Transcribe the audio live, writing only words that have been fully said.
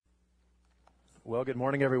Well, good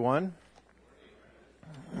morning, everyone.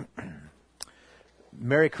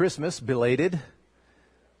 Merry Christmas, belated.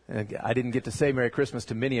 I didn't get to say Merry Christmas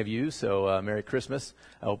to many of you, so Merry Christmas.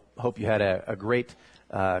 I hope you had a great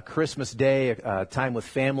Christmas day, time with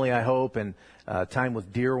family, I hope, and time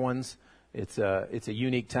with dear ones. It's a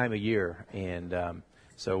unique time of year, and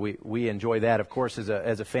so we enjoy that, of course,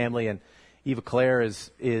 as a family. And Eva Claire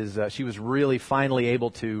she was really finally able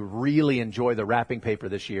to really enjoy the wrapping paper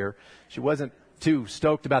this year. She wasn't too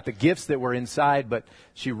stoked about the gifts that were inside, but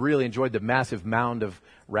she really enjoyed the massive mound of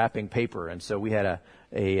wrapping paper. And so we had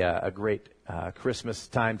a great Christmas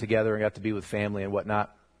time together and got to be with family and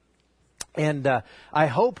whatnot. And I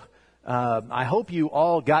hope you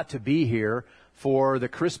all got to be here for the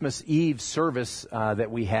Christmas Eve service that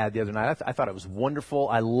we had the other night. I thought it was wonderful.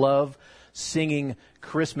 I love singing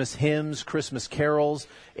Christmas hymns, Christmas carols,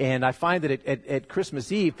 and I find that at Christmas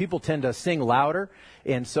Eve, people tend to sing louder,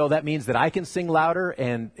 and so that means that I can sing louder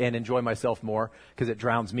and enjoy myself more because it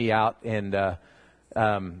drowns me out, and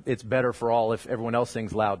it's better for all if everyone else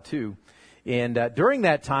sings loud too. And during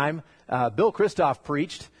that time, Bill Christoph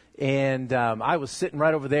preached, and I was sitting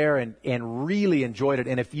right over there and really enjoyed it.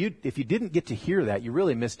 And if you didn't get to hear that, you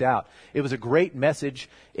really missed out. It was a great message,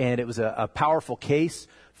 and it was a powerful case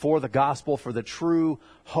for the gospel, for the true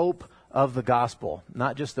hope of the gospel,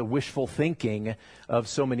 not just the wishful thinking of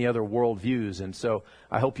so many other worldviews. And so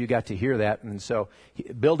I hope you got to hear that. And so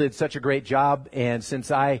Bill did such a great job. And since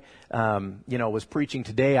I, was preaching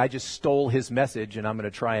today, I just stole his message, and I'm going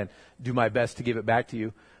to try and do my best to give it back to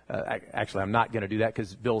you. Actually, I'm not going to do that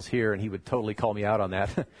because Bill's here, and he would totally call me out on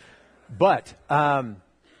that. But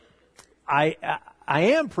I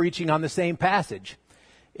am preaching on the same passage.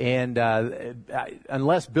 And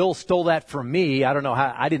unless Bill stole that from me, I don't know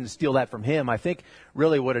how. I didn't steal that from him. I think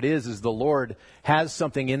really what it is the Lord has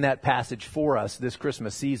something in that passage for us this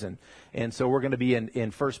Christmas season. And so we're going to be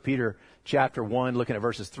in 1 Peter chapter 1, looking at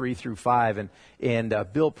verses 3 through 5. And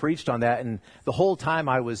Bill preached on that. And the whole time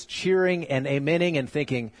I was cheering and amening and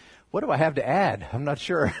thinking, what do I have to add? I'm not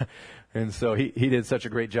sure. And so he did such a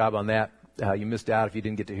great job on that. You missed out if you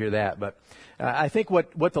didn't get to hear that. But I think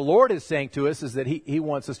what the Lord is saying to us is that He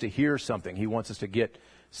wants us to hear something. He wants us to get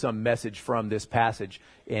some message from this passage.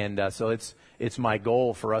 And so it's my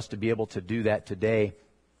goal for us to be able to do that today.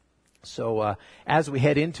 So as we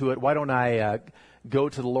head into it, why don't I go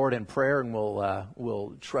to the Lord in prayer, and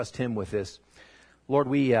we'll trust Him with this. Lord,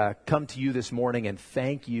 we come to you this morning and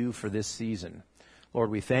thank you for this season. Lord,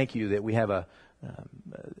 we thank you that we have a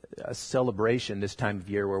celebration this time of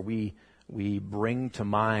year where we bring to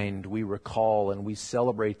mind, we recall, and we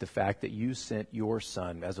celebrate the fact that you sent your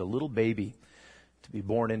Son as a little baby to be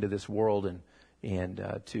born into this world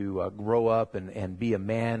and to grow up and be a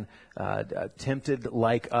man tempted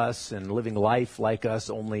like us and living life like us,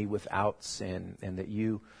 only without sin, and that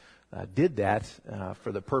you did that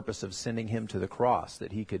for the purpose of sending him to the cross,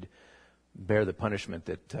 that he could bear the punishment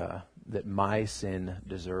that my sin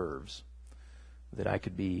deserves, that I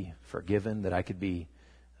could be forgiven, that I could be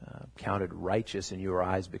counted righteous in your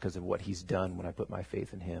eyes because of what he's done when I put my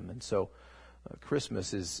faith in him. And so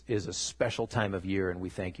Christmas is a special time of year, and we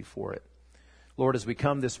thank you for it. Lord, as we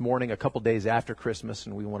come this morning, a couple days after Christmas,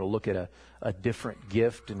 and we want to look at a different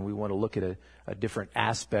gift, and we want to look at a different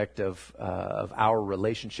aspect of our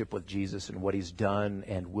relationship with Jesus and what he's done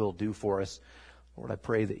and will do for us, Lord, I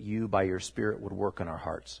pray that you, by your Spirit, would work in our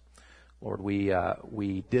hearts. Lord,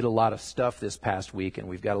 we did a lot of stuff this past week, and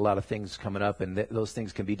we've got a lot of things coming up, and those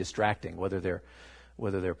things can be distracting, whether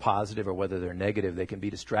they're positive or whether they're negative. They can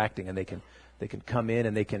be distracting, and they can come in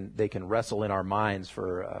and they can wrestle in our minds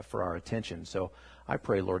for our attention. So I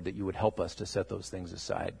pray, Lord, that you would help us to set those things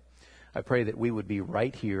aside. I pray that we would be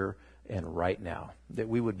right here and right now, that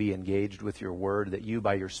we would be engaged with your word, that you,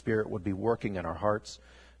 by your Spirit, would be working in our hearts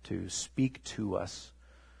to speak to us.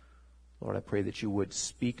 Lord, I pray that you would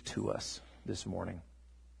speak to us this morning.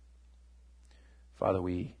 Father,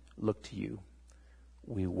 we look to you.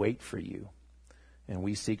 We wait for you. And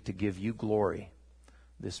we seek to give you glory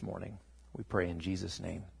this morning. We pray in Jesus'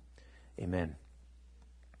 name. Amen.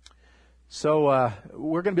 So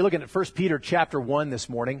we're going to be looking at 1 Peter chapter 1 this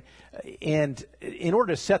morning. And in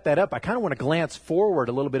order to set that up, I kind of want to glance forward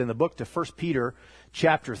a little bit in the book to 1 Peter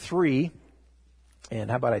chapter 3.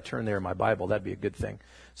 And how about I turn there in my Bible? That'd be a good thing.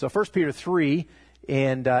 So 1 Peter 3,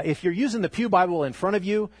 and if you're using the Pew Bible in front of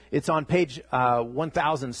you, it's on page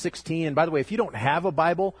 1016. And by the way, if you don't have a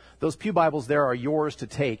Bible, those Pew Bibles there are yours to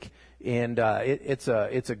take. And it's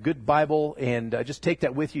a good Bible, and just take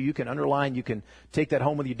that with you. You can underline, you can take that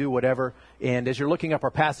home with you, do whatever. And as you're looking up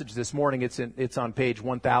our passage this morning, it's on page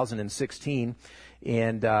 1016.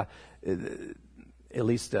 And at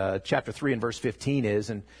least chapter 3 and verse 15 is.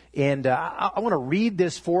 And I want to read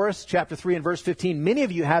this for us, chapter 3 and verse 15. Many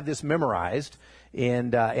of you have this memorized,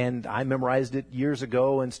 and I memorized it years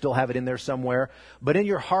ago and still have it in there somewhere. But in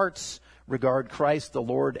your hearts, regard Christ the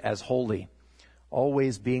Lord as holy,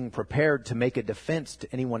 always being prepared to make a defense to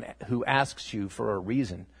anyone who asks you for a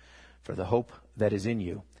reason for the hope that is in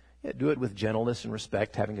you. Yeah, do it with gentleness and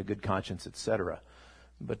respect, having a good conscience, etc.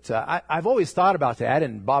 But I've always thought about that,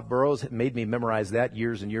 and Bob Burrows made me memorize that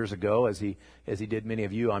years and years ago, as he did many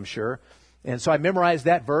of you, I'm sure. And so I memorized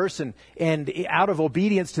that verse, and out of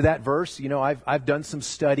obedience to that verse, you know, I've done some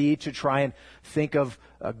study to try and think of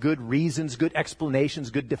good reasons, good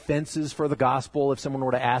explanations, good defenses for the gospel if someone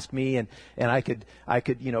were to ask me, and I could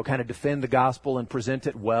you know, kind of defend the gospel and present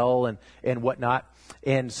it well and whatnot.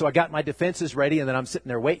 And so I got my defenses ready, and then I'm sitting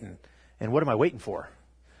there waiting. And what am I waiting for?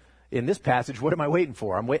 In this passage, what am I waiting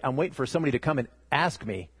for? I'm waiting for somebody to come and ask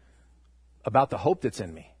me about the hope that's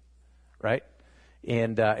in me, right?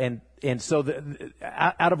 And so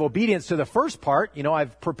out of obedience to the first part, you know,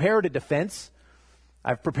 I've prepared a defense,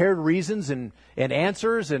 I've prepared reasons and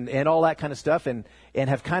answers and all that kind of stuff, and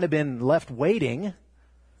have kind of been left waiting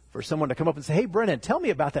for someone to come up and say, "Hey, Brennan, tell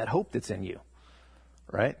me about that hope that's in you,"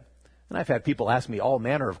 right? And I've had people ask me all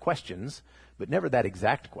manner of questions, but never that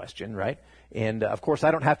exact question, right? And of course,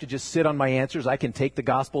 I don't have to just sit on my answers. I can take the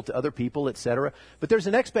gospel to other people, etc. But there's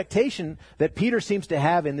an expectation that Peter seems to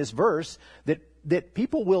have in this verse that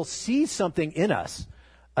people will see something in us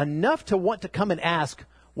enough to want to come and ask,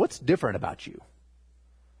 "What's different about you?"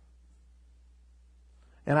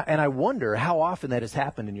 And I wonder how often that has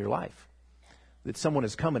happened in your life, that someone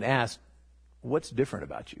has come and asked, "What's different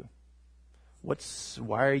about you?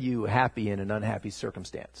 Why are you happy in an unhappy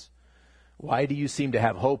circumstance? Why do you seem to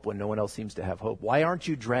have hope when no one else seems to have hope? Why aren't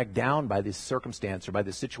you dragged down by this circumstance or by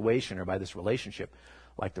this situation or by this relationship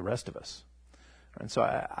like the rest of us?" And so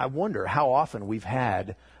I wonder how often we've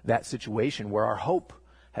had that situation where our hope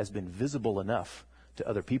has been visible enough to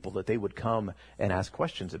other people that they would come and ask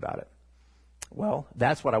questions about it. Well,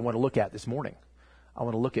 that's what I want to look at this morning. I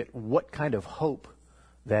want to look at what kind of hope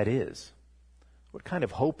that is. What kind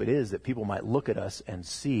of hope it is that people might look at us and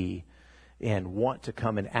see and want to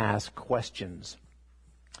come and ask questions.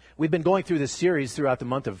 We've been going through this series throughout the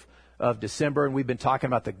month of December, and we've been talking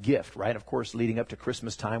about the gift, right? Of course, leading up to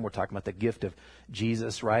Christmas time, we're talking about the gift of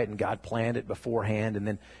Jesus, right? And God planned it beforehand, and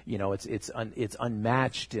then, you know, it's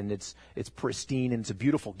unmatched, and it's pristine, and it's a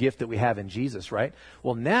beautiful gift that we have in Jesus, right?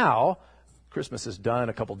 Well, now Christmas is done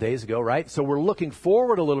a couple days ago, right? So we're looking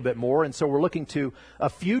forward a little bit more, and so we're looking to a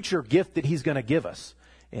future gift that He's going to give us.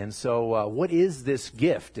 And so what is this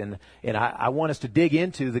gift? And I want us to dig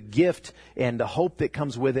into the gift and the hope that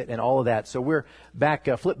comes with it and all of that. So we're back,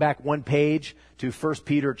 flip back one page to 1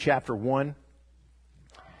 Peter chapter 1.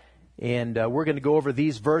 And we're going to go over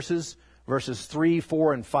these verses 3,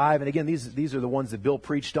 4, and 5. And again, these are the ones that Bill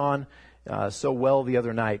preached on so well the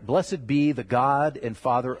other night. "Blessed be the God and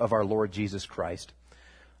Father of our Lord Jesus Christ.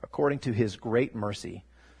 According to His great mercy,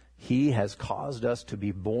 He has caused us to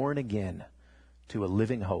be born again to a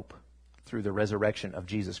living hope through the resurrection of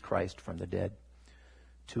Jesus Christ from the dead,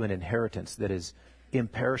 to an inheritance that is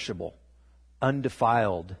imperishable,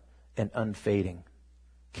 undefiled, and unfading,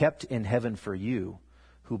 kept in heaven for you,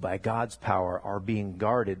 who by God's power are being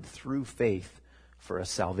guarded through faith for a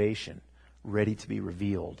salvation ready to be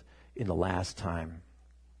revealed in the last time."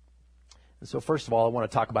 And so first of all, I want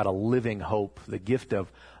to talk about a living hope, the gift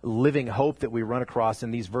of living hope that we run across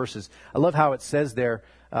in these verses. I love how it says there,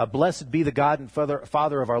 "Blessed be the God and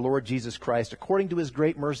Father of our Lord Jesus Christ. According to His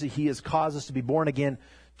great mercy, He has caused us to be born again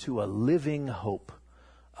to a living hope."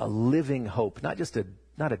 A living hope, not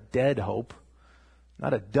a dead hope,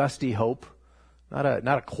 not a dusty hope, not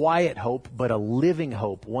a quiet hope, but a living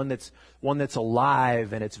hope, one that's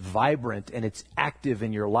alive, and it's vibrant, and it's active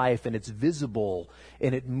in your life, and it's visible,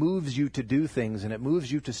 and it moves you to do things, and it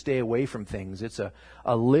moves you to stay away from things. It's a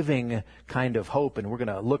living kind of hope, and we're going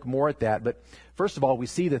to look more at that. But first of all, we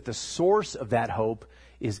see that the source of that hope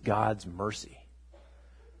is God's mercy.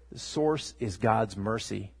 The source is God's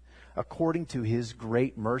mercy. According to His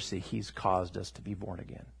great mercy, He's caused us to be born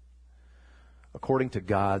again. According to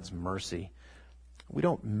God's mercy. We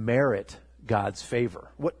don't merit God's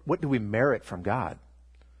favor. What do we merit from God?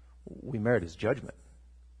 We merit His judgment.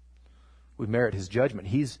 We merit His judgment.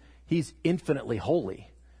 He's infinitely holy,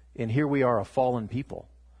 and here we are, a fallen people,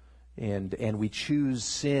 and we choose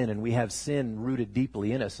sin, and we have sin rooted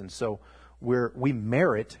deeply in us, and so we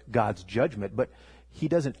merit God's judgment. But He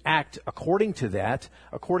doesn't act according to that.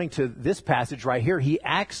 According to this passage right here, He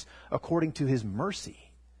acts according to His mercy.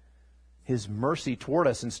 His mercy toward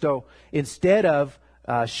us. And so instead of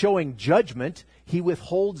showing judgment, He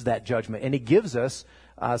withholds that judgment, and He gives us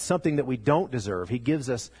something that we don't deserve. He gives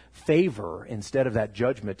us favor instead of that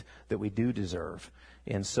judgment that we do deserve.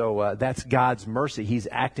 And so that's God's mercy. He's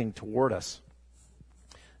acting toward us.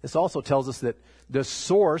 This also tells us that the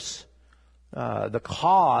source, the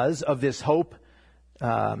cause of this hope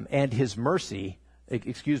and His mercy,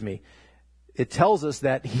 it tells us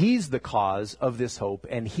that He's the cause of this hope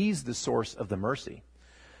and He's the source of the mercy.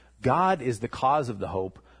 God is the cause of the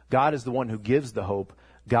hope. God is the one who gives the hope.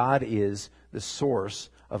 God is the source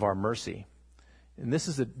of our mercy. And this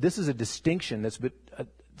is a distinction that's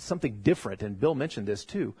something different, and Bill mentioned this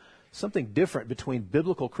too, something different between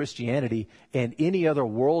biblical Christianity and any other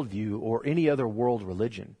worldview or any other world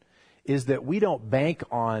religion, is that we don't bank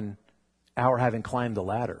on our having climbed the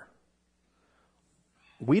ladder.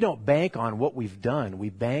 We don't bank on what we've done. We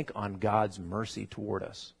bank on God's mercy toward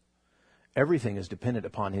us. Everything is dependent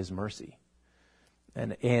upon His mercy.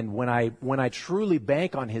 And when I truly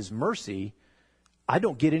bank on His mercy, I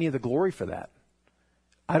don't get any of the glory for that.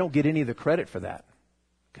 I don't get any of the credit for that.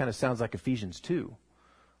 Kind of sounds like Ephesians 2,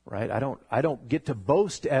 right? I don't get to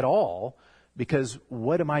boast at all, because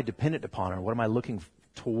what am I dependent upon, or what am I looking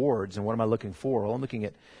towards, and what am I looking for? Well, I'm looking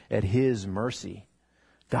at His mercy,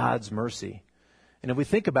 God's mercy. And if we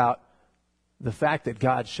think about the fact that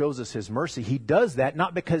God shows us His mercy, He does that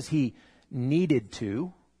not because He needed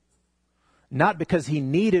to, not because He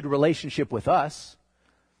needed relationship with us,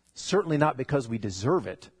 certainly not because we deserve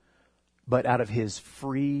it, but out of His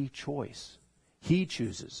free choice. He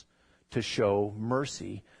chooses to show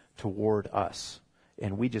mercy toward us,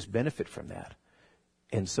 and we just benefit from that.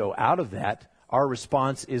 And so out of that, our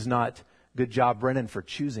response is not, good job, Brennan, for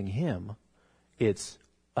choosing Him. It's,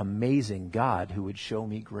 amazing God who would show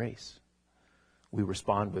me grace. We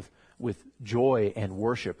respond with joy and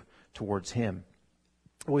worship towards Him.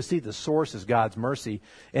 We see the source is God's mercy,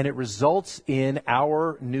 and it results in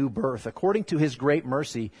our new birth. According to His great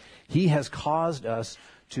mercy, He has caused us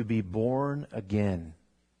to be born again.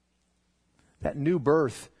 That new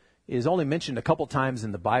birth is only mentioned a couple times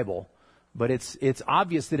in the Bible, but it's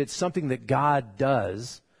obvious that it's something that God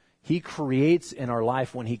does. He creates in our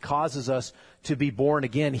life when He causes us to be born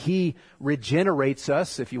again. He regenerates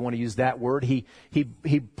us, if you want to use that word. He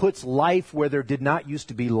puts life where there did not used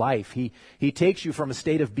to be life. He takes you from a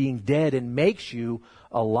state of being dead and makes you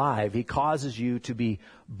alive. He causes you to be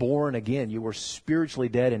born again. You were spiritually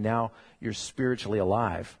dead, and now you're spiritually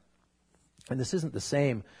alive. And this isn't the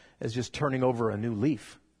same as just turning over a new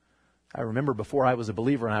leaf. I remember before I was a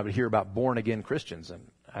believer and I would hear about born-again Christians, and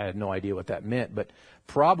I had no idea what that meant, but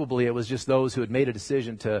probably it was just those who had made a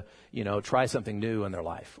decision to, try something new in their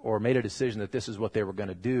life, or made a decision that this is what they were going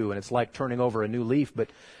to do, and it's like turning over a new leaf, but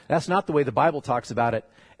that's not the way the Bible talks about it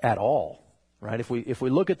at all, right? If we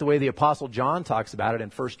look at the way the Apostle John talks about it in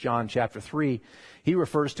 1 John chapter 3, he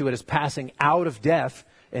refers to it as passing out of death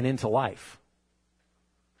and into life.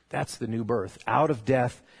 That's the new birth, out of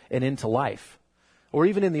death and into life. Or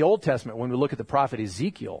even in the Old Testament, when we look at the prophet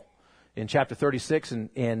Ezekiel, in chapter 36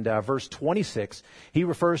 and verse 26, he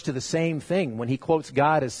refers to the same thing when he quotes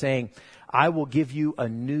God as saying, I will give you a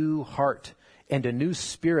new heart, and a new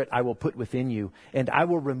spirit I will put within you, and I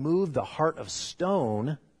will remove the heart of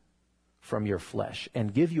stone from your flesh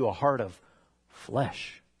and give you a heart of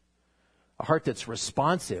flesh, a heart that's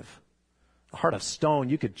responsive. A heart of stone,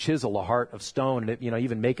 you could chisel a heart of stone and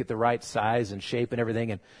even make it the right size and shape and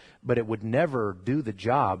everything, but it would never do the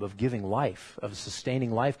job of giving life, of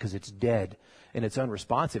sustaining life, because it's dead and it's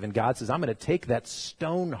unresponsive. And God says, I'm going to take that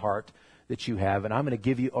stone heart that you have, and I'm going to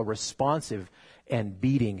give you a responsive and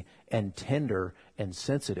beating and tender and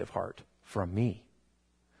sensitive heart from me.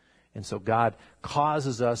 And so God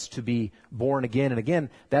causes us to be born again. And again,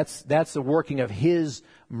 that's the working of His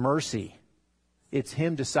mercy. It's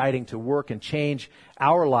Him deciding to work and change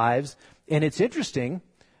our lives. And it's interesting.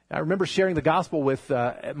 I remember sharing the gospel with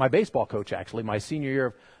my baseball coach, actually, my senior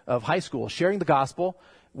year of high school, sharing the gospel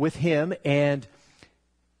with him. And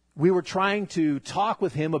we were trying to talk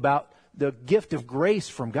with him about the gift of grace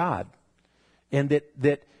from God. And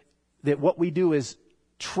that what we do is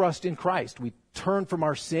trust in Christ. We turn from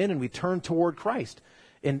our sin and we turn toward Christ.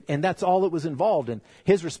 And that's all that was involved. And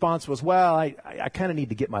his response was, well, I kind of need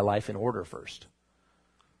to get my life in order first.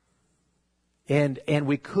 And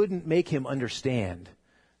we couldn't make him understand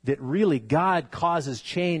that really God causes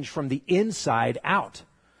change from the inside out.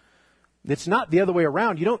 It's not the other way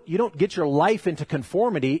around. You don't get your life into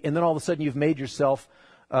conformity and then all of a sudden you've made yourself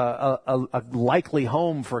a likely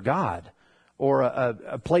home for God, or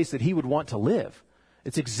a place that He would want to live.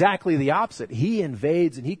 It's exactly the opposite. He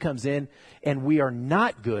invades and He comes in, and we are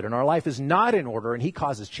not good, and our life is not in order, and He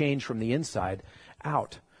causes change from the inside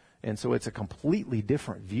out. And so it's a completely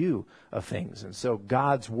different view of things. And so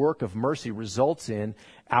God's work of mercy results in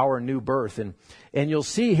our new birth. And you'll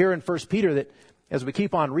see here in 1 Peter that as we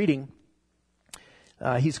keep on reading,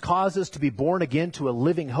 He's caused us to be born again to a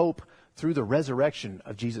living hope through the resurrection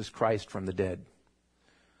of Jesus Christ from the dead.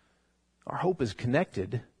 Our hope is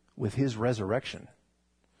connected with His resurrection.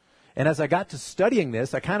 And as I got to studying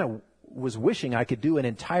this, I kind of was wishing I could do an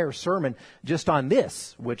entire sermon just on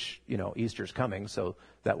this, which, Easter's coming, so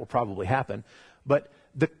that will probably happen. But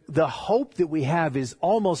the hope that we have is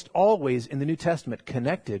almost always in the New Testament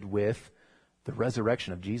connected with the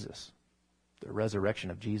resurrection of Jesus. The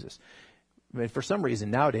resurrection of Jesus. I mean, for some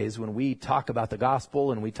reason nowadays when we talk about the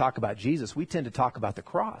gospel and we talk about Jesus, we tend to talk about the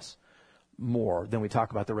cross more than we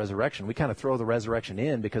talk about the resurrection. We kind of throw the resurrection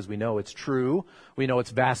in because we know it's true. We know it's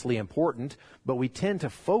vastly important, but we tend to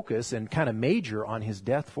focus and kind of major on His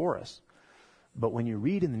death for us. But when you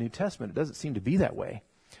read in the New Testament, it doesn't seem to be that way.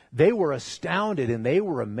 They were astounded and they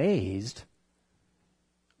were amazed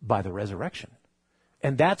by the resurrection.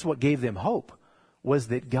 And that's what gave them hope, was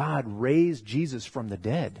that God raised Jesus from the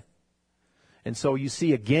dead. And so you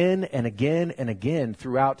see again and again and again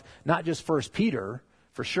throughout, not just 1 Peter,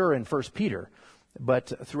 for sure in 1 Peter,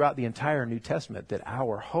 but throughout the entire New Testament, that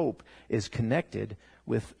our hope is connected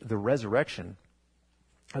with the resurrection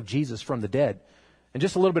of Jesus from the dead. And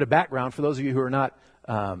just a little bit of background for those of you who are not,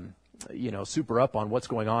 super up on what's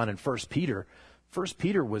going on in 1 Peter. 1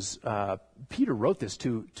 Peter was, Peter wrote this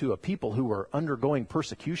to a people who were undergoing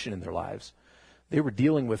persecution in their lives. They were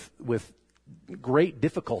dealing with great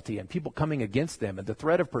difficulty and people coming against them and the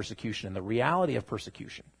threat of persecution and the reality of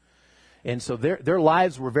persecution. And so their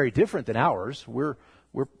lives were very different than ours. We're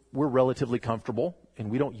relatively comfortable,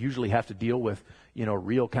 and we don't usually have to deal with,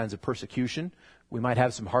 real kinds of persecution. We might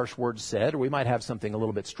have some harsh words said, or we might have something a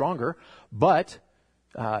little bit stronger. But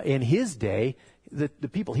in his day, the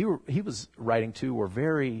people he was writing to were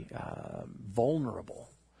very vulnerable,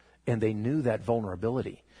 and they knew that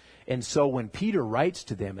vulnerability. And so when Peter writes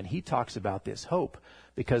to them and he talks about this hope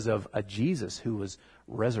because of a Jesus who was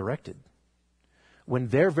resurrected, when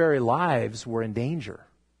their very lives were in danger,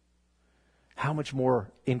 how much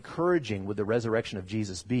more encouraging would the resurrection of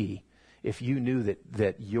Jesus be if you knew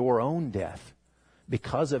that your own death,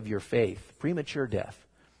 because of your faith, premature death,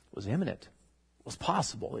 was imminent, was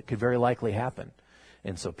possible, it could very likely happen.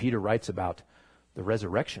 And so Peter writes about the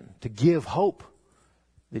resurrection to give hope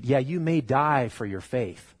that, you may die for your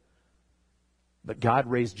faith, but God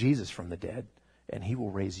raised Jesus from the dead, and He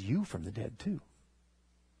will raise you from the dead too.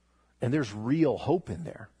 And there's real hope in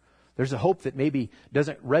there. There's a hope that maybe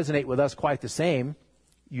doesn't resonate with us quite the same,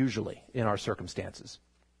 usually, in our circumstances.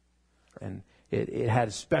 And it had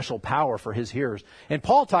a special power for his hearers. And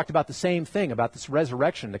Paul talked about the same thing, about this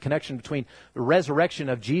resurrection, the connection between the resurrection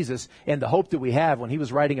of Jesus and the hope that we have when he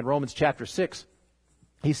was writing in Romans chapter 6.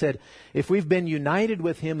 He said, if we've been united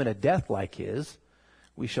with Him in a death like His,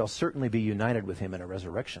 we shall certainly be united with Him in a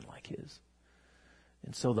resurrection like His.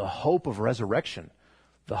 And so the hope of resurrection,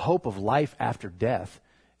 the hope of life after death,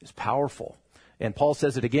 is powerful. And Paul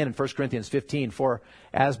says it again in 1 Corinthians 15, for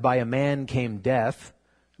as by a man came death,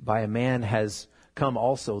 by a man has come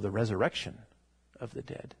also the resurrection of the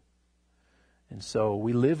dead. And so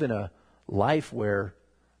we live in a life where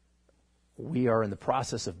we are in the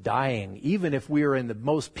process of dying. Even if we are in the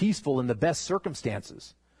most peaceful and the best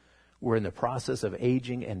circumstances, we're in the process of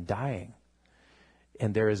aging and dying.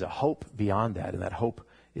 And there is a hope beyond that, and that hope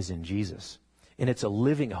is in Jesus. And it's a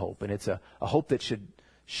living hope, and it's a hope that should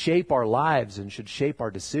shape our lives and should shape our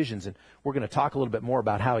decisions. And we're going to talk a little bit more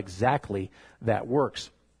about how exactly that works.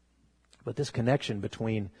 But this connection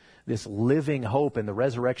between this living hope and the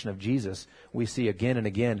resurrection of Jesus, we see again and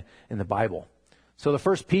again in the Bible. So the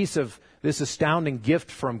first piece of this astounding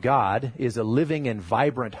gift from God is a living and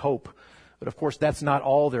vibrant hope. But of course, that's not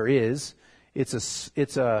all there is. It's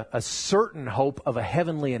a certain hope of a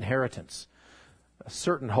heavenly inheritance. A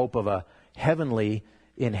certain hope of a heavenly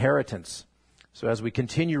inheritance. So as we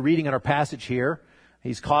continue reading in our passage here,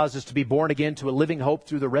 He's caused us to be born again to a living hope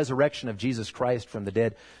through the resurrection of Jesus Christ from the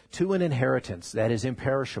dead, to an inheritance that is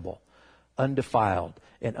imperishable, undefiled,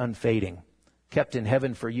 and unfading, kept in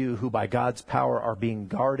heaven for you, who by God's power are being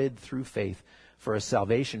guarded through faith for a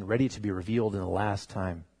salvation ready to be revealed in the last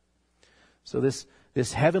time. So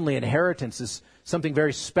this heavenly inheritance is something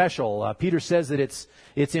very special. Peter says that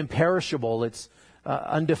it's imperishable, it's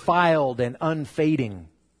undefiled and unfading.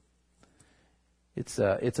 It's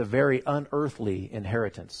a very unearthly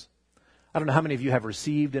inheritance. I don't know how many of you have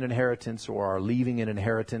received an inheritance or are leaving an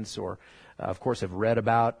inheritance or, of course, have read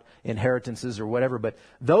about inheritances or whatever. But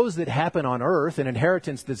those that happen on earth, an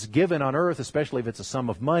inheritance that's given on earth, especially if it's a sum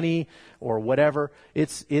of money or whatever,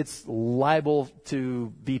 it's liable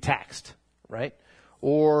to be taxed, right?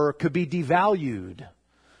 Or could be devalued,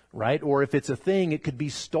 right? Or if it's a thing, it could be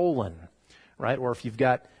stolen, right? Or if you've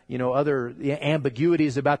got, other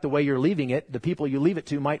ambiguities about the way you're leaving it, the people you leave it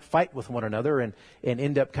to might fight with one another and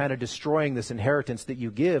end up kind of destroying this inheritance that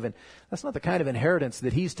you give. And that's not the kind of inheritance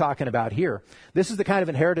that he's talking about here. This is the kind of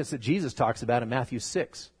inheritance that Jesus talks about in Matthew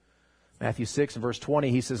 6. Matthew 6 and verse 20,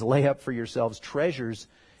 he says, lay up for yourselves treasures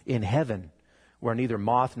in heaven where neither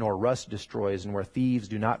moth nor rust destroys and where thieves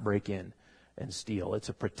do not break in and steal. It's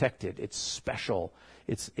a protected, it's special,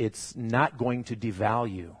 it's not going to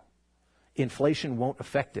devalue. Inflation won't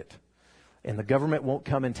affect it, and the government won't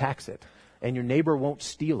come and tax it, and your neighbor won't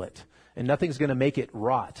steal it, and nothing's going to make it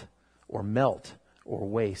rot or melt or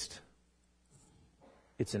waste.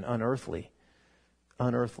 It's an unearthly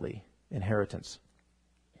inheritance.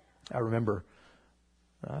 I remember,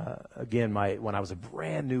 again, when I was a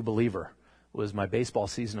brand new believer, was my baseball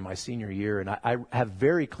season of my senior year, and I have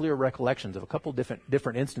very clear recollections of a couple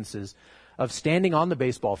different instances of standing on the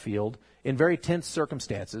baseball field in very tense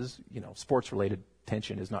circumstances. Sports-related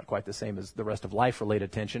tension is not quite the same as the rest of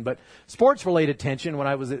life-related tension, but sports-related tension, when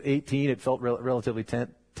I was at 18, it felt relatively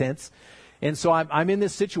tense. And so I'm in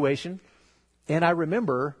this situation, and I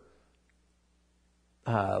remember,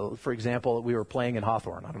 for example, we were playing in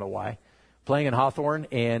Hawthorne. I don't know why. Playing in Hawthorne,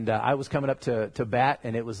 and I was coming up to bat,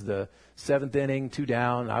 and it was the 7th inning, 2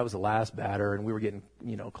 down. I was the last batter, and we were getting,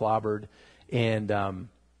 clobbered. And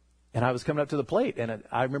I was coming up to the plate, and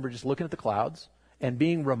I remember just looking at the clouds and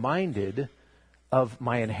being reminded of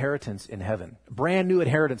my inheritance in heaven. Brand new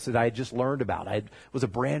inheritance that I had just learned about. I was a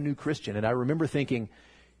brand new Christian, and I remember thinking,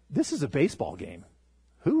 this is a baseball game.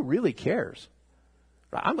 Who really cares?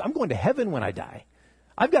 I'm going to heaven when I die.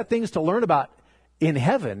 I've got things to learn about in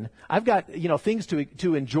heaven. I've got, things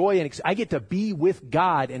to enjoy, and I get to be with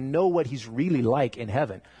God and know what He's really like in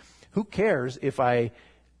heaven. Who cares if I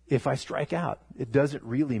strike out? It doesn't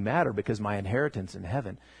really matter because my inheritance in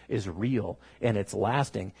heaven is real and it's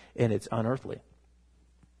lasting and it's unearthly.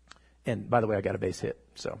 And by the way, I got a base hit,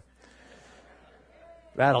 so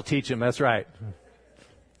that'll teach him. That's right.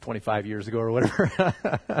 25 years ago or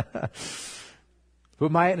whatever.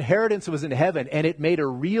 But my inheritance was in heaven, and it made a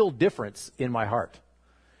real difference in my heart.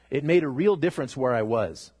 It made a real difference where I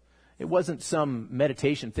was. It wasn't some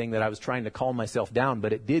meditation thing that I was trying to calm myself down,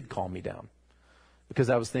 but it did calm me down. Because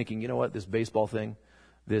I was thinking, this baseball thing,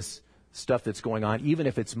 this stuff that's going on, even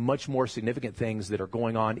if it's much more significant things that are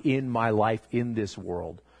going on in my life in this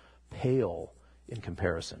world, pale in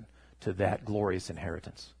comparison to that glorious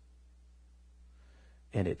inheritance.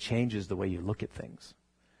 And it changes the way you look at things.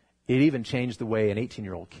 It even changed the way an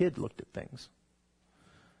 18-year-old kid looked at things.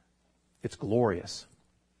 It's glorious.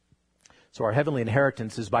 So our heavenly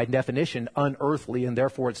inheritance is by definition unearthly, and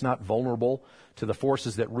therefore it's not vulnerable to the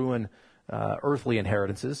forces that ruin earthly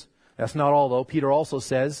inheritances. That's not all, though. Peter also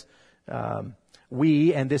says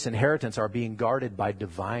we and this inheritance are being guarded by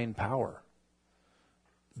divine power.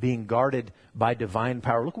 Being guarded by divine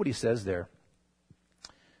power. Look what he says there.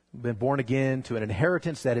 Been born again to an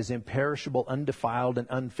inheritance that is imperishable, undefiled, and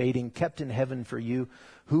unfading, kept in heaven for you,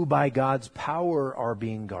 who by God's power are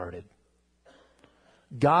being guarded.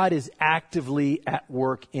 God is actively at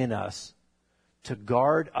work in us to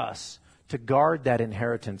guard that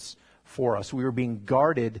inheritance for us. We are being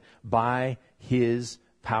guarded by His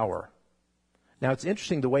power. Now, it's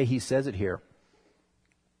interesting the way he says it here.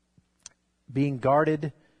 Being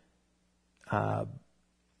guarded,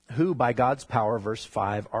 who by God's power, verse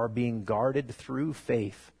 5, are being guarded through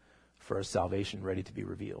faith for a salvation ready to be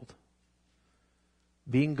revealed.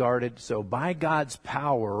 Being guarded, so by God's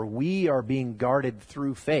power, we are being guarded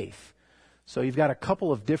through faith. So you've got a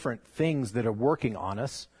couple of different things that are working on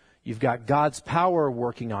us. You've got God's power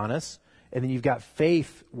working on us, and then you've got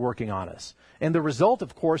faith working on us. And the result,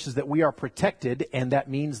 of course, is that we are protected, and that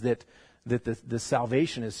means that the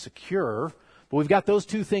salvation is secure. But we've got those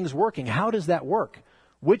two things working. How does that work?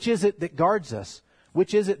 Which is it that guards us?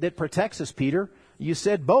 Which is it that protects us, Peter? You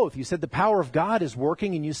said both. You said the power of God is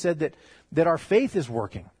working, and you said that our faith is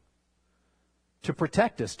working to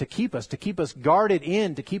protect us, to keep us guarded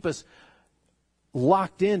in, to keep us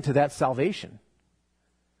locked into that salvation.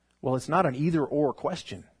 Well, it's not an either-or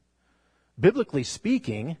question. Biblically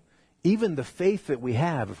speaking, even the faith that we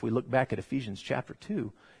have, if we look back at Ephesians chapter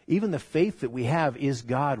 2, even the faith that we have is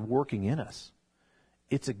God working in us.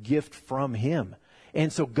 It's a gift from Him.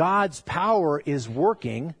 And so God's power is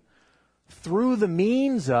working through the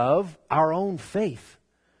means of our own faith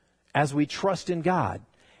as we trust in God.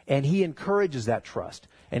 And He encourages that trust.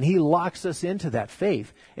 And He locks us into that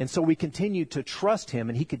faith. And so we continue to trust Him,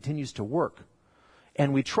 and He continues to work.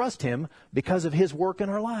 And we trust Him because of His work in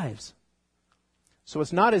our lives. So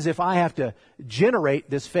it's not as if I have to generate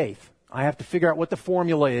this faith. I have to figure out what the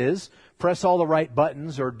formula is, press all the right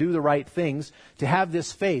buttons, or do the right things to have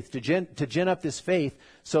this faith, to gin up this faith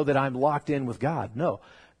so that I'm locked in with God. No,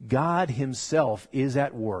 God Himself is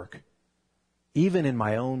at work, even in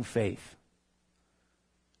my own faith,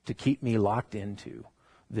 to keep me locked into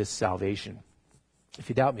this salvation. If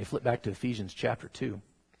you doubt me, flip back to Ephesians chapter 2.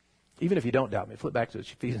 Even if you don't doubt me, flip back to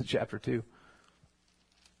Ephesians chapter 2.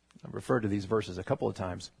 I've referred to these verses a couple of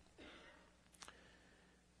times.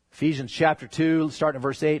 Ephesians chapter 2, starting at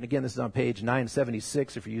verse 8. And again, this is on page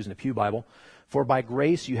 976 if you're using a Pew Bible. For by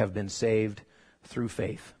grace you have been saved through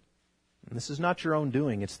faith. And this is not your own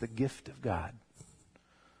doing, it's the gift of God.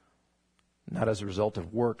 Not as a result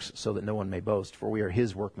of works, so that no one may boast. For we are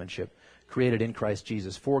His workmanship, created in Christ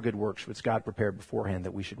Jesus for good works, which God prepared beforehand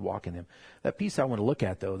that we should walk in them. That piece I want to look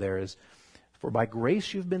at, though, there is, for by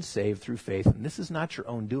grace you've been saved through faith. And this is not your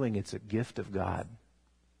own doing, it's a gift of God.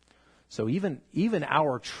 So even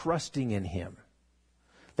our trusting in Him,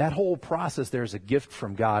 that whole process there is a gift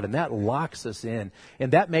from God, and that locks us in.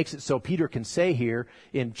 And that makes it so Peter can say here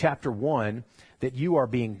in chapter 1 that you are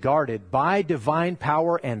being guarded by divine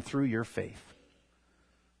power and through your faith.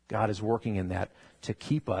 God is working in that to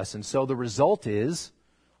keep us. And so the result is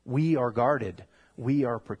we are guarded. We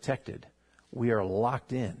are protected. We are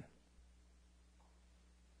locked in.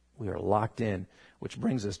 We are locked in, which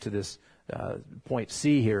brings us to this point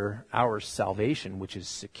C here, our salvation, which is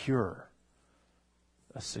secure.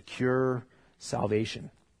 A secure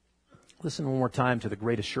salvation. Listen one more time to the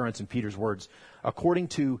great assurance in Peter's words. According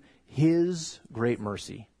to His great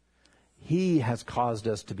mercy, He has caused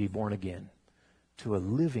us to be born again to a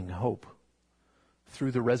living hope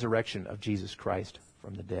through the resurrection of Jesus Christ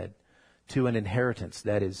from the dead, to an inheritance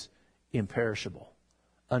that is imperishable,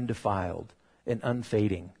 undefiled, and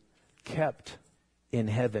unfading, kept in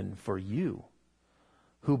heaven for you,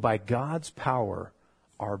 who by God's power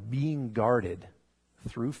are being guarded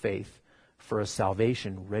through faith for a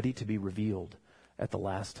salvation ready to be revealed at the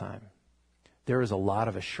last time. There is a lot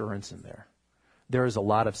of assurance in there. There is a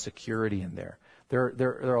lot of security in there.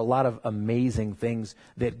 There are a lot of amazing things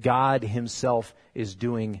that God Himself is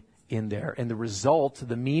doing in there. And the result,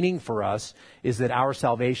 the meaning for us, is that our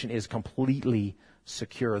salvation is completely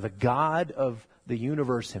secure. The God of the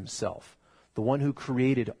universe Himself, the one who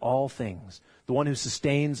created all things, the one who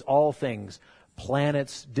sustains all things,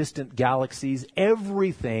 planets, distant galaxies,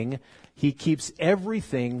 everything, He keeps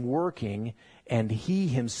everything working, and He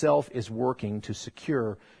Himself is working to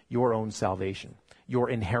secure your own salvation, your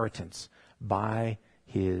inheritance, by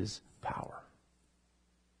His power.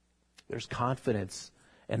 There's confidence,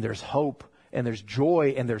 and there's hope, and there's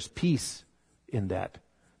joy, and there's peace in that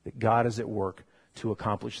God is at work to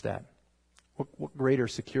accomplish that. What greater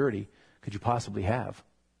security could you possibly have?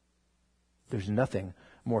 There's nothing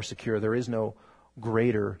more secure. There is no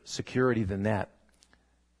greater security than that.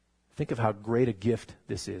 Think of how great a gift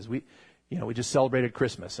this is. We just celebrated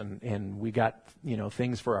Christmas, and we got,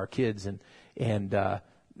 things for our kids and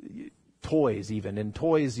toys even. And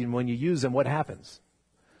toys, when you use them, what happens?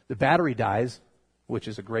 The battery dies, which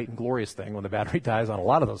is a great and glorious thing when the battery dies on a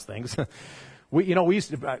lot of those things. We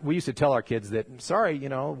used to tell our kids that, sorry,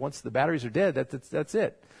 once the batteries are dead, that's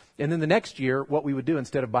it. And then the next year, what we would do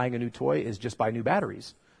instead of buying a new toy is just buy new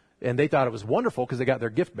batteries. And they thought it was wonderful because they got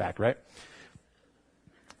their gift back, right?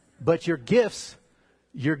 But your gifts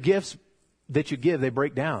that you give, they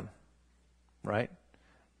break down, right?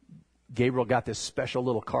 Gabriel got this special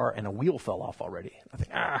little car and a wheel fell off already. I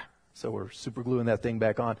think, so we're super gluing that thing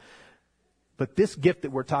back on. But this gift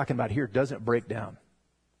that we're talking about here doesn't break down.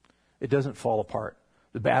 It doesn't fall apart.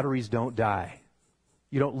 The batteries don't die.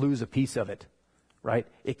 You don't lose a piece of it, right?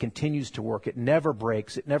 It continues to work. It never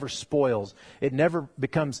breaks. It never spoils. It never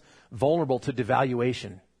becomes vulnerable to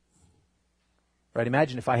devaluation, right?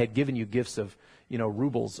 Imagine if I had given you gifts of,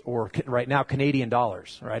 rubles or right now Canadian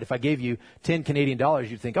dollars, right? If I gave you 10 Canadian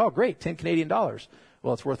dollars, you'd think, oh, great, 10 Canadian dollars.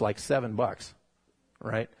 Well, it's worth like $7,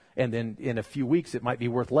 right? And then in a few weeks, it might be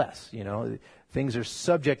worth less. Things are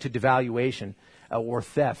subject to devaluation or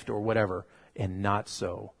theft or whatever, and not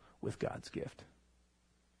so with God's gift.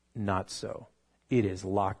 Not so. It is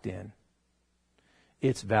locked in.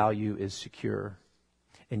 Its value is secure,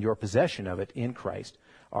 and your possession of it in Christ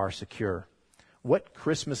are secure. What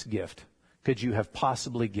Christmas gift could you have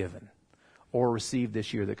possibly given or received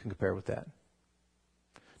this year that can compare with that?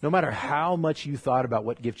 No matter how much you thought about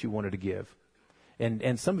what gift you wanted to give.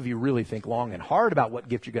 And some of you really think long and hard about what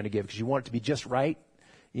gift you're going to give because you want it to be just right,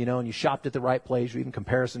 and you shopped at the right place, or even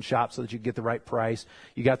comparison shop so that you get the right price.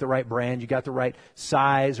 You got the right brand, you got the right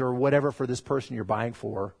size or whatever for this person you're buying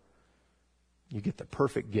for. You get the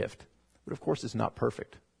perfect gift. But of course it's not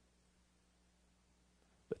perfect.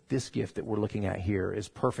 But this gift that we're looking at here is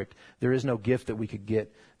perfect. There is no gift that we could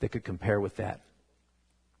get that could compare with that.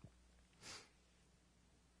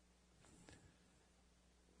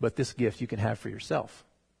 But this gift you can have for yourself.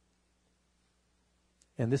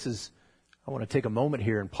 And I want to take a moment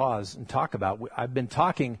here and pause and talk about, I've been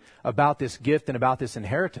talking about this gift and about this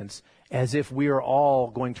inheritance as if we are all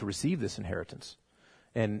going to receive this inheritance.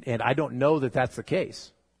 And I don't know that that's the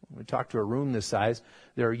case. When we talk to a room this size,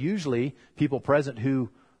 there are usually people present who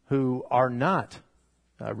are not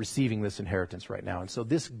receiving this inheritance right now. And so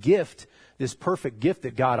this gift, this perfect gift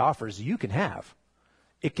that God offers, you can have.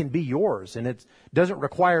 It can be yours, and it doesn't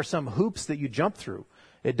require some hoops that you jump through.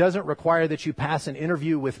 It doesn't require that you pass an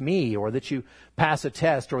interview with me or that you pass a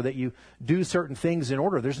test or that you do certain things in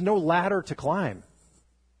order. There's no ladder to climb.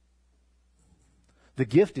 The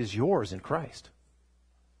gift is yours in Christ.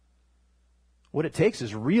 What it takes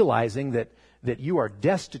is realizing that you are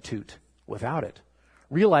destitute without it.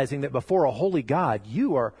 Realizing that before a holy God,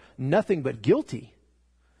 you are nothing but guilty.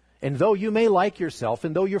 And though you may like yourself,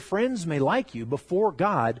 and though your friends may like you, before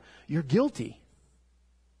God, you're guilty.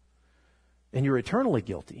 And you're eternally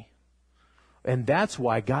guilty. And that's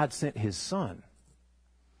why God sent His Son,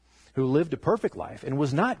 who lived a perfect life and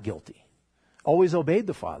was not guilty, always obeyed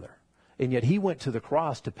the Father. And yet He went to the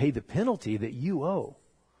cross to pay the penalty that you owe.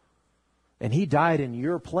 And He died in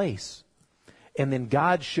your place. And then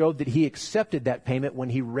God showed that He accepted that payment when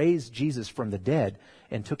He raised Jesus from the dead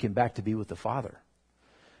and took Him back to be with the Father.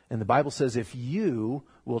 And the Bible says if you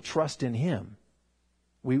will trust in Him,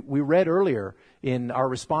 we read earlier in our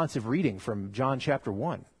responsive reading from John chapter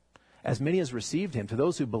 1, as many as received Him, to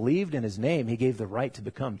those who believed in His name, He gave the right to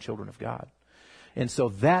become children of God. And so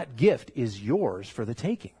that gift is yours for the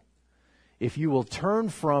taking. If you will turn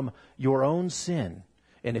from your own sin,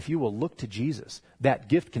 and if you will look to Jesus, that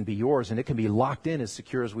gift can be yours, and it can be locked in as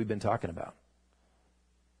secure as we've been talking about.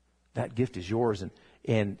 That gift is yours,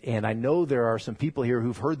 and I know there are some people here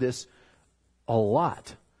who've heard this a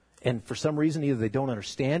lot. And for some reason, either they don't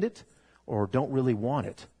understand it or don't really want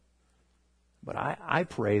it. But I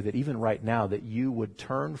pray that even right now that you would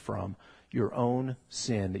turn from your own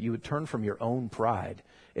sin, that you would turn from your own pride,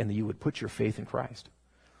 and that you would put your faith in Christ.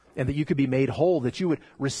 And that you could be made whole, that you would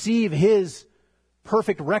receive His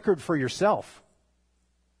perfect record for yourself.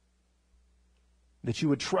 That you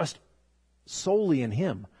would trust solely in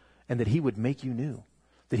Him, and that He would make you new.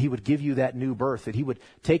 That He would give you that new birth, that He would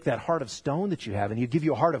take that heart of stone that you have, and He'd give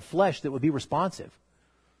you a heart of flesh that would be responsive.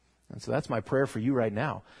 And so that's my prayer for you right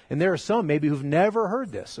now. And there are some maybe who've never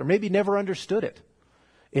heard this, or maybe never understood it.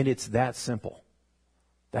 And it's that simple.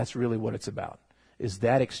 That's really what it's about, is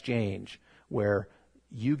that exchange where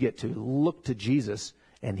you get to look to Jesus,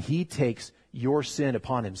 and He takes your sin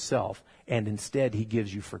upon Himself, and instead He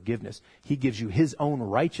gives you forgiveness. He gives you His own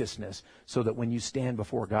righteousness, so that when you stand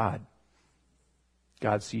before God,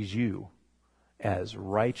 God sees you as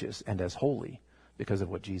righteous and as holy because of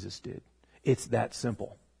what Jesus did. It's that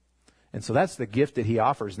simple. And so that's the gift that He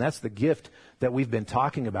offers, and that's the gift that we've been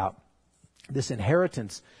talking about. This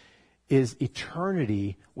inheritance is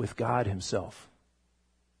eternity with God Himself.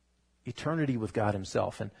 Eternity with God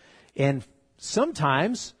Himself. And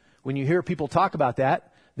sometimes when you hear people talk about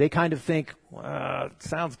that, they kind of think, well, it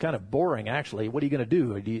sounds kind of boring, actually. What are you going to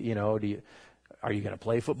do? Are you going to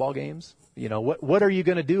play football games? What are you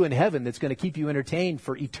going to do in heaven that's going to keep you entertained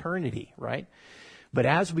for eternity, right? But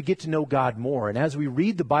as we get to know God more, and as we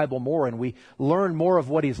read the Bible more, and we learn more of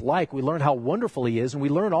what He's like, we learn how wonderful He is, and we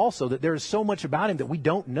learn also that there is so much about Him that we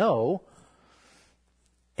don't know,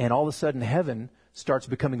 and all of a sudden heaven starts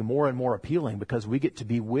becoming more and more appealing because we get to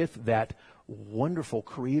be with that wonderful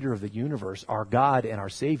Creator of the universe, our God and our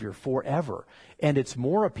Savior, forever. And it's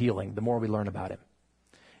more appealing the more we learn about Him.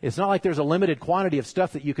 It's not like there's a limited quantity of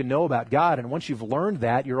stuff that you can know about God, and once you've learned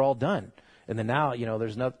that, you're all done. And then now,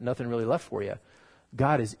 there's nothing really left for you.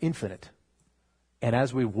 God is infinite. And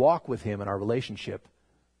as we walk with Him in our relationship,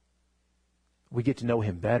 we get to know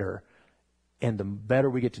Him better. And the better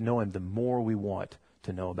we get to know Him, the more we want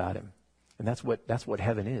to know about Him. And that's what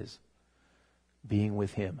heaven is. Being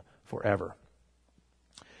with Him forever.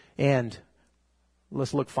 And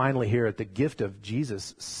let's look finally here at the gift of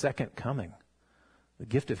Jesus' second coming. The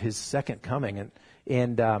gift of His second coming.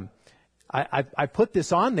 And I put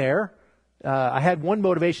this on there. I had one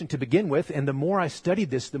motivation to begin with, and the more I studied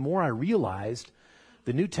this, the more I realized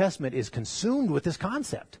The New Testament is consumed with this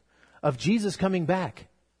concept of Jesus coming back.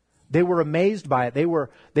 They were amazed by it. They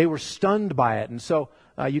were stunned by it. And so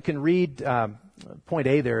you can read, point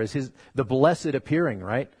A there is the blessed appearing,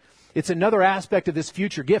 right? It's another aspect of this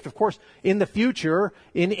future gift. Of course, in the future,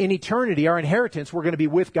 in eternity, our inheritance, we're going to be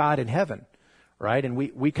with God in heaven, right? And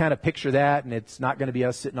we kind of picture that, and it's not going to be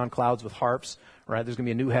us sitting on clouds with harps, right? There's going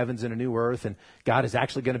to be a new heavens and a new earth, and God is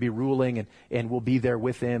actually going to be ruling, and we'll be there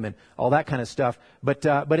with Him, and all that kind of stuff. But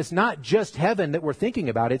it's not just heaven that we're thinking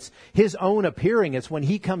about. It's His own appearing. It's when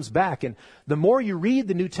He comes back. And the more you read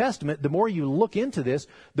the New Testament, the more you look into this,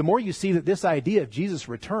 the more you see that this idea of Jesus'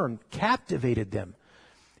 return captivated them.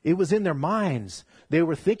 It was in their minds. They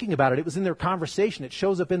were thinking about it. It was in their conversation. It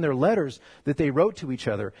shows up in their letters that they wrote to each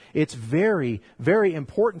other. It's very, very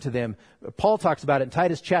important to them. Paul talks about it in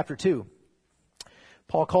Titus chapter 2.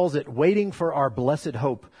 Paul calls it waiting for our blessed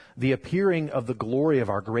hope, the appearing of the glory of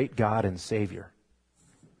our great God and Savior.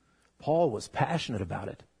 Paul was passionate about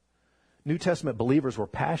it. New Testament believers were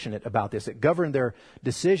passionate about this. It governed their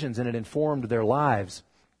decisions and it informed their lives.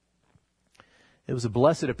 It was a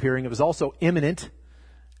blessed appearing. It was also imminent.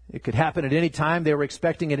 It could happen at any time. They were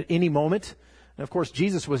expecting it at any moment. And of course,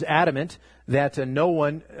 Jesus was adamant that no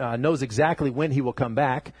one knows exactly when He will come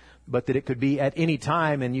back, but that it could be at any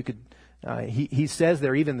time. And you could, he says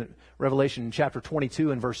there, even in Revelation chapter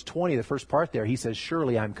 22 and verse 20, the first part there, He says,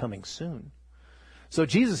 "Surely I'm coming soon." So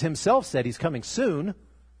Jesus Himself said He's coming soon,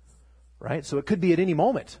 right? So it could be at any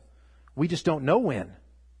moment. We just don't know when.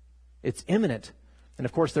 It's imminent. And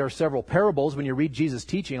of course, there are several parables when you read Jesus'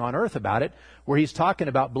 teaching on earth about it, where He's talking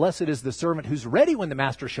about blessed is the servant who's ready when the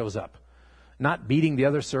master shows up. Not beating the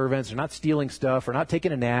other servants, or not stealing stuff, or not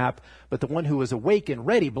taking a nap, but the one who is awake and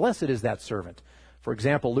ready. Blessed is that servant. For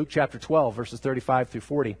example, Luke chapter 12, verses 35 through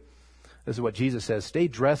 40. This is what Jesus says. "Stay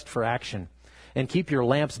dressed for action, and keep your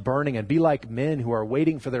lamps burning, and be like men who are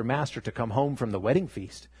waiting for their master to come home from the wedding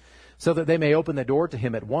feast, so that they may open the door to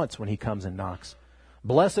him at once when he comes and knocks.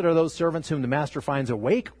 Blessed are those servants whom the master finds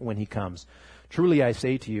awake when he comes. Truly I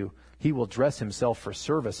say to you, he will dress himself for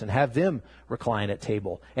service and have them recline at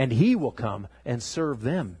table, and he will come and serve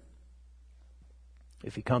them.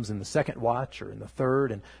 If he comes in the second watch or in the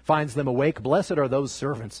third and finds them awake, blessed are those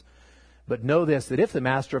servants. But know this, that if the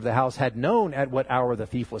master of the house had known at what hour the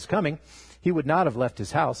thief was coming, he would not have left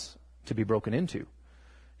his house to be broken into.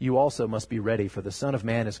 You also must be ready, for the Son of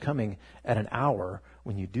Man is coming at an hour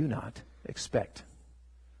when you do not expect."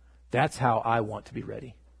 That's how I want to be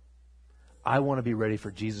ready. I want to be ready for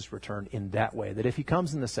Jesus' return in that way, that if He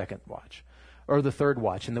comes in the second watch or the third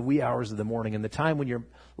watch in the wee hours of the morning, in the time when you're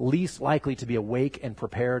least likely to be awake and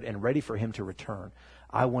prepared and ready for Him to return,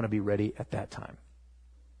 I want to be ready at that time.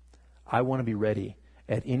 I want to be ready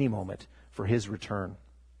at any moment for His return.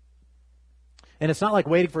 And it's not like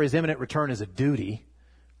waiting for His imminent return is a duty,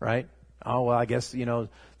 right? Oh, well, I guess,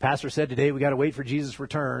 Pastor said today we got to wait for Jesus'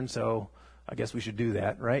 return, so I guess we should do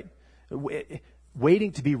that, right?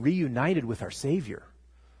 Waiting to be reunited with our Savior,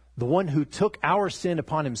 the one who took our sin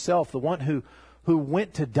upon Himself, the one who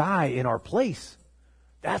went to die in our place.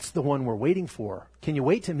 That's the one we're waiting for. Can you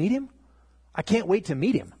wait to meet Him? I can't wait to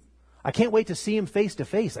meet Him. I can't wait to see Him face to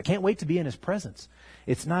face. I can't wait to be in His presence.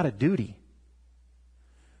 It's not a duty.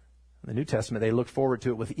 In the New Testament, they looked forward to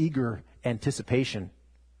it with eager anticipation.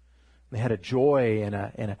 They had a joy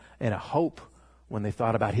and a hope when they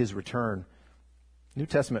thought about His return. New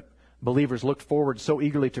Testament believers looked forward so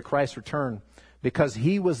eagerly to Christ's return because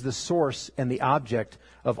He was the source and the object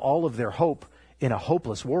of all of their hope in a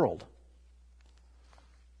hopeless world.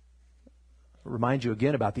 I'll remind you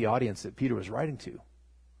again about the audience that Peter was writing to.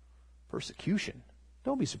 Persecution.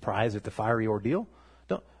 Don't be surprised at the fiery ordeal.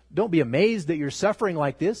 Don't be amazed that you're suffering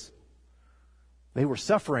like this. They were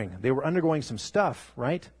suffering. They were undergoing some stuff,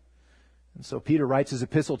 right? And so Peter writes his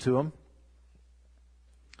epistle to them.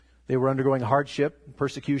 They were undergoing hardship,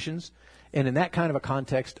 persecutions, and in that kind of a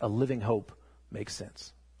context, a living hope makes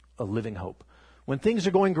sense. A living hope. When things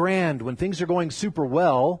are going grand, when things are going super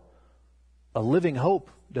well, a living hope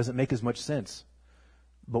doesn't make as much sense.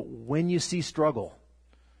 But when you see struggle,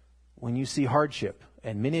 when you see hardship,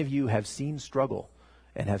 and many of you have seen struggle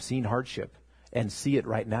and have seen hardship and see it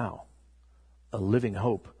right now, a living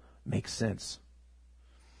hope makes sense.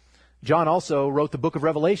 John also wrote the book of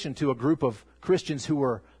Revelation to a group of Christians who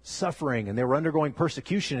were suffering and they were undergoing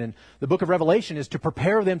persecution. And the book of Revelation is to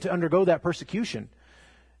prepare them to undergo that persecution.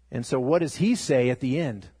 And so what does he say at the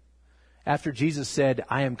end? After Jesus said,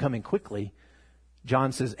 "I am coming quickly,"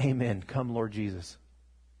 John says, "Amen. Come, Lord Jesus.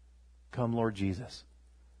 Come, Lord Jesus."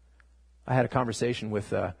 I had a conversation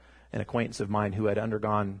with an acquaintance of mine who had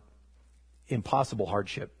undergone impossible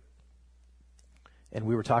hardship. And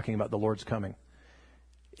we were talking about the Lord's coming.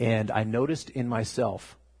 And I noticed in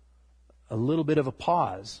myself a little bit of a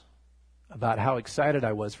pause about how excited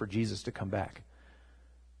I was for Jesus to come back.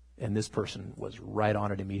 And this person was right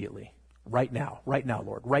on it immediately. Right now,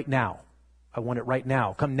 Lord, right now. I want it right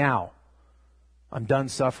now. Come now. I'm done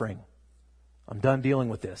suffering. I'm done dealing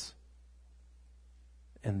with this.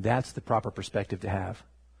 And that's the proper perspective to have.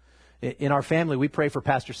 In our family, we pray for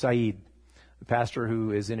Pastor Saeed, the pastor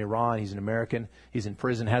who is in Iran. He's an American. He's in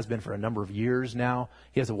prison, has been for a number of years now.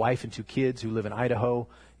 He has a wife and 2 kids who live in Idaho,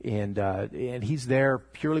 and he's there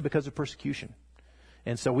purely because of persecution.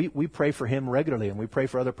 And so we pray for him regularly, and we pray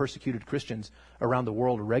for other persecuted Christians around the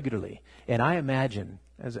world regularly. And I imagine,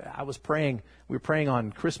 as I was praying, we were praying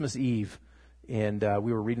on Christmas Eve, and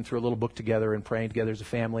we were reading through a little book together and praying together as a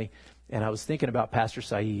family, and I was thinking about Pastor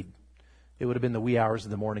Saeed. It would have been the wee hours of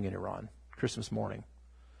the morning in Iran, Christmas morning.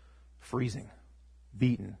 Freezing,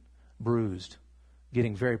 beaten, bruised,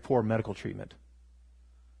 getting very poor medical treatment.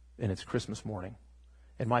 And it's Christmas morning.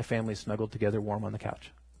 And my family snuggled together warm on the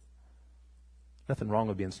couch. Nothing wrong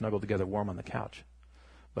with being snuggled together warm on the couch.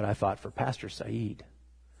 But I thought, for Pastor Saeed,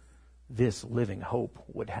 this living hope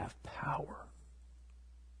would have power.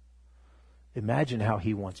 Imagine how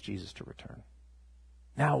he wants Jesus to return.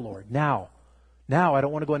 Now, Lord, now. Now, I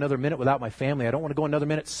don't want to go another minute without my family. I don't want to go another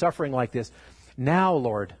minute suffering like this. Now,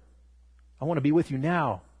 Lord, I want to be with you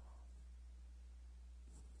now.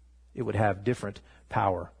 It would have different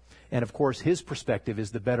power. And of course, his perspective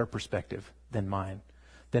is the better perspective than mine.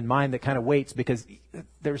 Than mine that kind of waits, because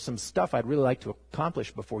there's some stuff I'd really like to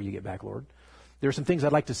accomplish before you get back, Lord. There are some things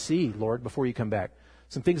I'd like to see, Lord, before you come back.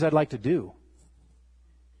 Some things I'd like to do.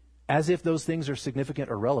 As if those things are significant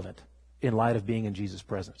or relevant in light of being in Jesus'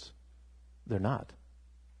 presence. They're not.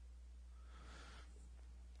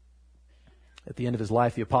 At the end of his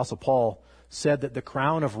life, the Apostle Paul said that the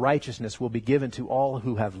crown of righteousness will be given to all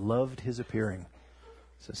who have loved his appearing.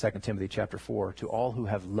 So 2 Timothy chapter 4, to all who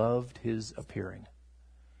have loved his appearing.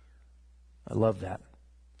 I love that.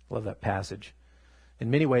 I love that passage. In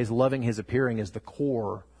many ways, loving his appearing is the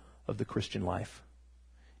core of the Christian life.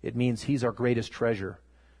 It means he's our greatest treasure,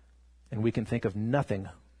 and we can think of nothing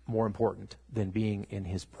more important than being in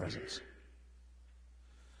his presence.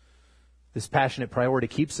 This passionate priority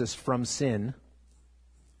keeps us from sin.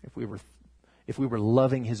 If we were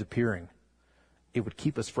loving his appearing, it would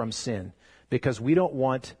keep us from sin, because we don't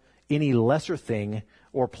want any lesser thing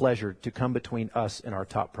or pleasure to come between us and our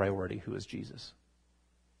top priority, who is Jesus.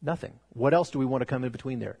 Nothing. What else do we want to come in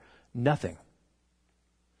between there? Nothing.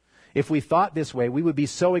 If we thought this way, we would be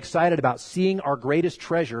so excited about seeing our greatest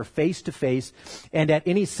treasure face to face and at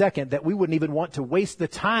any second that we wouldn't even want to waste the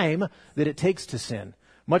time that it takes to sin,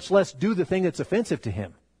 much less do the thing that's offensive to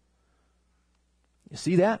him. You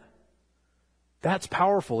see that? That's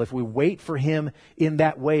powerful. If we wait for him in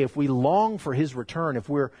that way, if we long for his return, if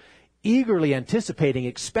we're eagerly anticipating,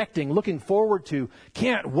 expecting, looking forward to,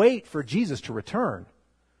 can't wait for Jesus to return,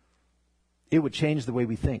 it would change the way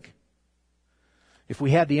we think. If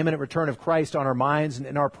we had the imminent return of Christ on our minds and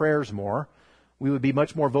in our prayers more, we would be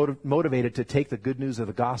much more motivated to take the good news of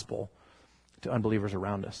the gospel to unbelievers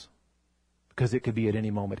around us. Because it could be at any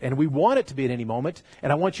moment. And we want it to be at any moment.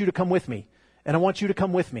 And I want you to come with me. And I want you to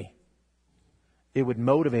come with me. It would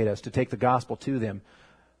motivate us to take the gospel to them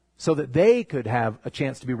so that they could have a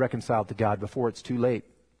chance to be reconciled to God before it's too late.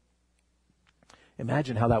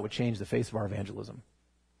 Imagine how that would change the face of our evangelism.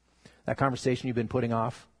 That conversation you've been putting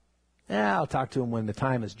off, I'll talk to him when the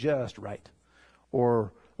time is just right.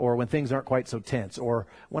 Or when things aren't quite so tense. Or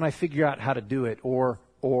when I figure out how to do it. Or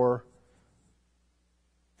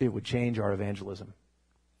it would change our evangelism.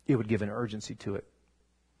 It would give an urgency to it.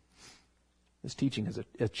 This teaching is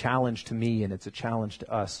a challenge to me, and it's a challenge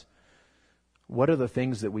to us. What are the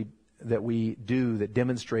things that we do that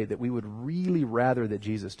demonstrate that we would really rather that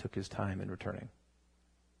Jesus took his time in returning?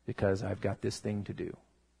 Because I've got this thing to do.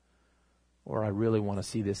 Or I really want to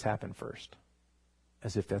see this happen first.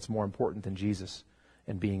 As if that's more important than Jesus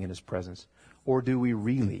and being in his presence. Or do we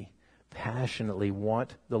really passionately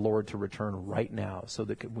want the Lord to return right now so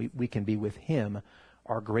that we can be with him,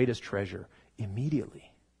 our greatest treasure,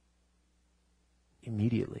 immediately?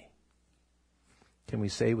 Immediately. Can we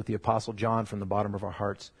say with the Apostle John from the bottom of our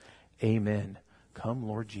hearts, Amen. Come,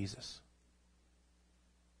 Lord Jesus.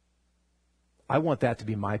 I want that to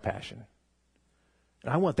be my passion.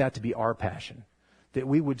 And I want that to be our passion. That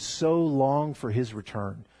we would so long for his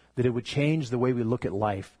return, that it would change the way we look at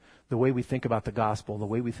life, the way we think about the gospel, the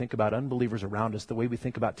way we think about unbelievers around us, the way we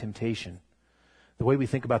think about temptation, the way we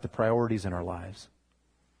think about the priorities in our lives.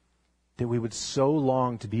 That we would so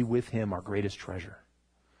long to be with him, our greatest treasure.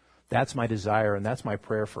 That's my desire, and that's my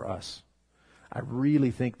prayer for us. I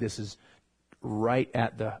really think this is right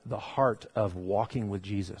at the heart of walking with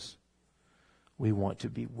Jesus. We want to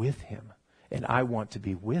be with him, and I want to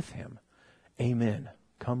be with him. Amen.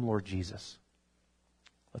 Come, Lord Jesus.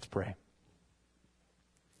 Let's pray.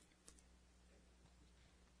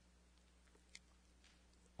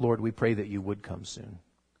 Lord, we pray that you would come soon.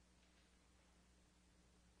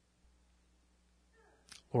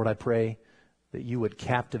 Lord, I pray that you would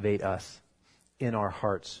captivate us in our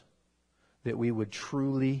hearts, that we would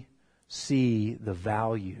truly see the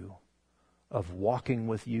value of walking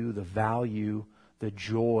with you, the value, the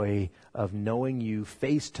joy of knowing you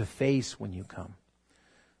face to face when you come.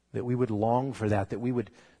 That we would long for that, that we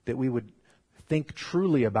would think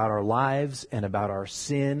truly about our lives and about our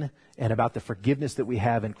sin and about the forgiveness that we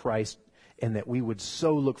have in Christ, and that we would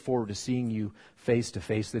so look forward to seeing you face to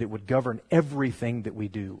face, that it would govern everything that we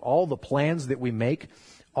do. All the plans that we make,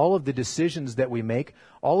 all of the decisions that we make,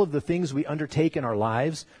 all of the things we undertake in our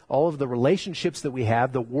lives, all of the relationships that we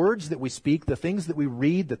have, the words that we speak, the things that we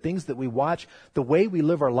read, the things that we watch, the way we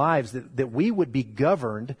live our lives, that we would be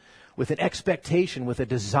governed with an expectation, with a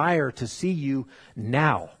desire to see you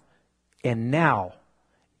now, and now,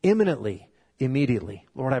 imminently, immediately.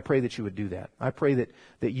 Lord, I pray that you would do that. I pray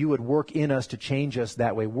that you would work in us to change us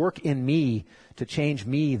that way. Work in me to change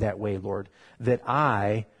me that way, Lord. That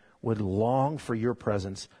I would long for your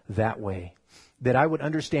presence that way. That I would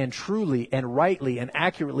understand truly and rightly and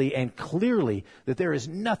accurately and clearly that there is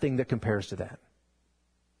nothing that compares to that.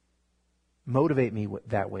 Motivate me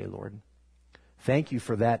that way, Lord. Thank you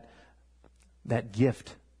for that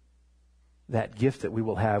gift. That gift that we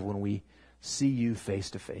will have when we see you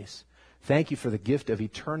face to face. Thank you for the gift of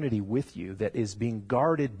eternity with you that is being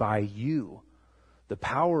guarded by you. The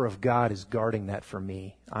power of God is guarding that for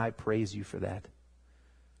me. I praise you for that.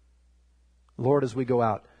 Lord, as we go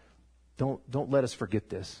out, don't let us forget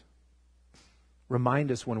this.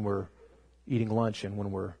 Remind us when we're eating lunch and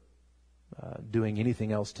when we're doing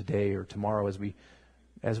anything else today or tomorrow as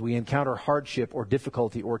we encounter hardship or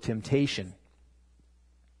difficulty or temptation.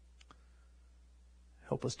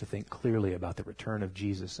 Help us to think clearly about the return of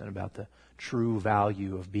Jesus and about the true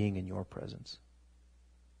value of being in your presence.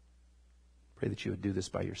 Pray that you would do this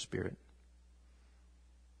by your Spirit.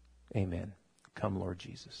 Amen. Come, Lord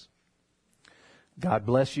Jesus. God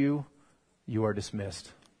bless you. You are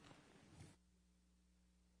dismissed.